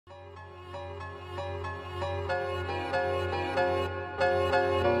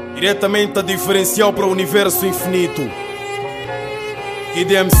Diretamente a diferencial para o universo infinito.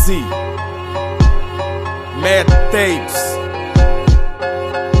 Kid MC, Mad Tapes,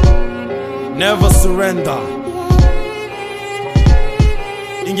 Never Surrender.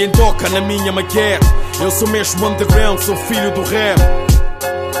 Ninguém toca na minha maquete. Eu sou mesmo underground, sou filho do rap.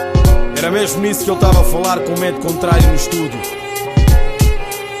 Era mesmo nisso que eu estava a falar com o Mad Contrário no estúdio.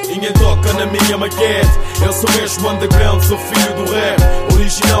 Ninguém toca na minha maquete. Eu sou mesmo underground, sou filho do rap.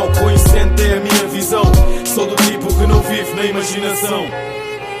 Original, coincidente é a minha visão. Sou do tipo que não vive na imaginação.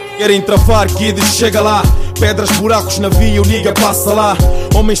 Querem trafar, kids, chega lá. Pedras, buracos na via, o nigga passa lá.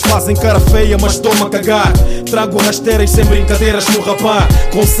 Homens fazem cara feia, mas toma a cagar. Trago rasteiras sem brincadeiras no rapá.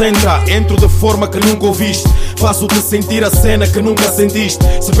 Concentra, entro de forma que nunca ouviste. Faço-te sentir a cena que nunca sentiste.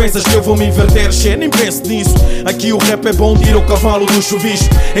 Se pensas que eu vou me inverter, che, nem penso nisso. Aqui o rap é bom, tira o cavalo do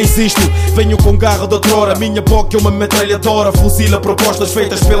chuvisco. Insisto, venho com garra de outrora. Minha boca é uma metralhadora. Fuzila propostas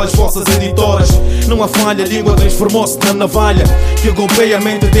feitas pelas vossas editoras. Não há falha, a língua transformou-se na navalha que golpeia a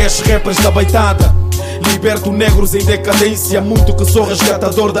mente 10 rappers da baitada. Liberto negros em decadência. Muito que sou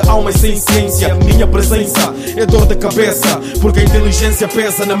resgatador da alma e sem ciência. Minha presença é dor de cabeça, porque a inteligência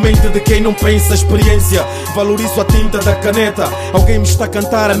pesa na mente de quem não pensa. Experiência, valorizo a tinta da caneta. Alguém me está a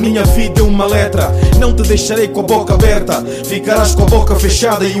cantar, a minha vida é uma letra. Não te deixarei com a boca aberta, ficarás com a boca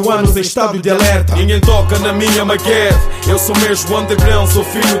fechada e o ânus em estado de alerta. Ninguém toca na minha maquete. Eu sou mesmo underground, sou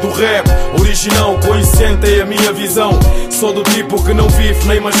filho do rap. Original, coincidente é a minha visão. Sou do tipo que não vive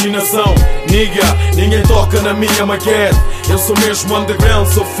na imaginação. Nigga, ninguém toca na minha maquete. Eu sou mesmo underground,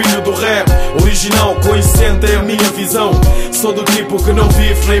 sou filho do rap. Original, coincidente é a minha visão. Sou do tipo que não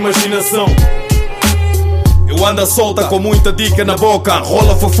vive na imaginação. Eu ando solta com muita dica na boca.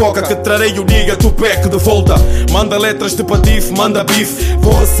 Rola fofoca que trarei o nigga Tupac de volta. Manda letras de patife, manda bife.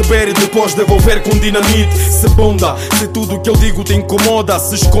 Vou receber e depois devolver com dinamite. Se bunda, se tudo que eu digo te incomoda,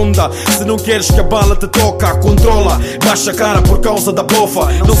 se esconda. Se não queres que a bala te toca, controla. Baixa a cara por causa da bofa.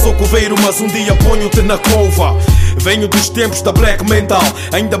 Não sou coveiro, mas um dia ponho-te na cova. Venho dos tempos da black mental.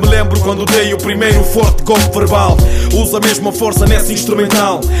 Ainda me lembro quando dei o primeiro forte golpe verbal. Uso a mesma força nessa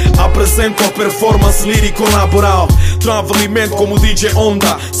instrumental. Apresento a performance lírico laboral. Travo alimento como DJ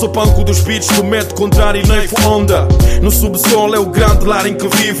Onda. Sou panco dos beats do método contrário e neifo onda. No subsolo é o grande lar em que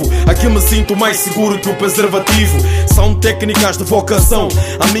vivo. Aqui me sinto mais seguro que o preservativo. São técnicas de vocação.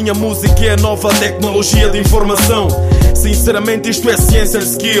 A minha música é a nova tecnologia de informação. Sinceramente isto é ciência de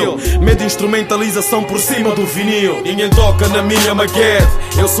skill. Medo instrumentalização por cima do vinil. Ninguém toca na minha maquete.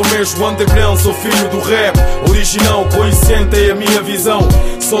 Eu sou mesmo underground, sou filho do rap. Original, coincidente é a minha visão.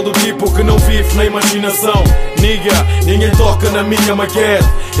 Sou do tipo que não vive na imaginação. Nigga, ninguém toca na minha maquete.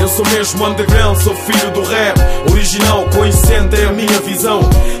 Eu sou mesmo underground, sou filho do rap. Original, coincidente é a minha visão.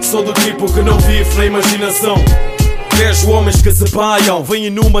 Sou do tipo que não vive na imaginação. Vejo homens que se baiam, vêm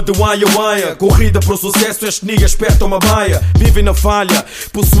numa de waia. Corrida para o sucesso, estes niggas apertam uma baia. Vivem na falha,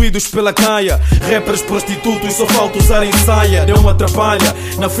 possuídos pela caia. Rappers prostitutos, só falta usarem saia. Não me atrapalha,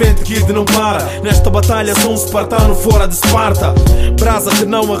 na frente kid não para. Nesta batalha sou um espartano fora de Esparta. Brasa que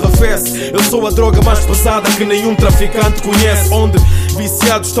não arrefece. Eu sou a droga mais pesada que nenhum traficante conhece. Onde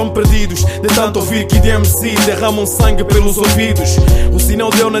viciados estão perdidos de tanto ouvir Kid MC, derramam sangue pelos ouvidos. O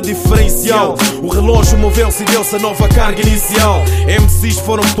sinal deu na diferencial. O relógio moveu-se e deu-se a nova carga inicial. MCs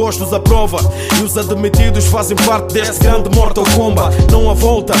foram postos à prova e os admitidos fazem parte deste grande Mortal Kombat. Não há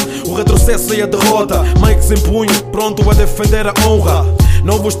volta, o retrocesso e a derrota. Mics em punho, pronto a defender a honra.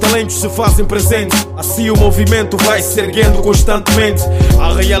 Novos talentos se fazem presentes, assim o movimento vai se erguendo constantemente.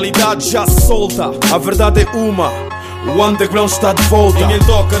 A realidade já se solta, a verdade é uma: o underground está de volta. Ninguém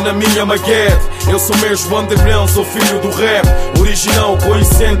toca na minha maquete. Eu sou mesmo underground, sou filho do rap. Original,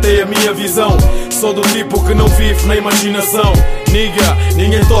 coincidente é a minha visão. Sou do tipo que não vive na imaginação. Nigga,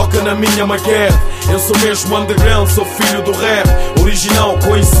 ninguém toca na minha maquete. Eu sou mesmo underground, sou filho do rap. Original,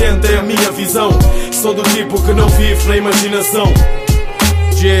 coincidente é a minha visão. Sou do tipo que não vive na imaginação.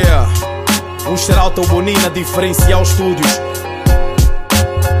 Yeah, um shout-out ao Bonina Diferencial Studios.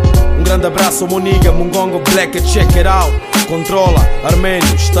 Um grande abraço ao Moniga, Mungongo Black, check it out. Controla,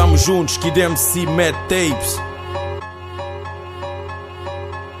 Armênio, estamos juntos, Kid MC, Mad Tapes.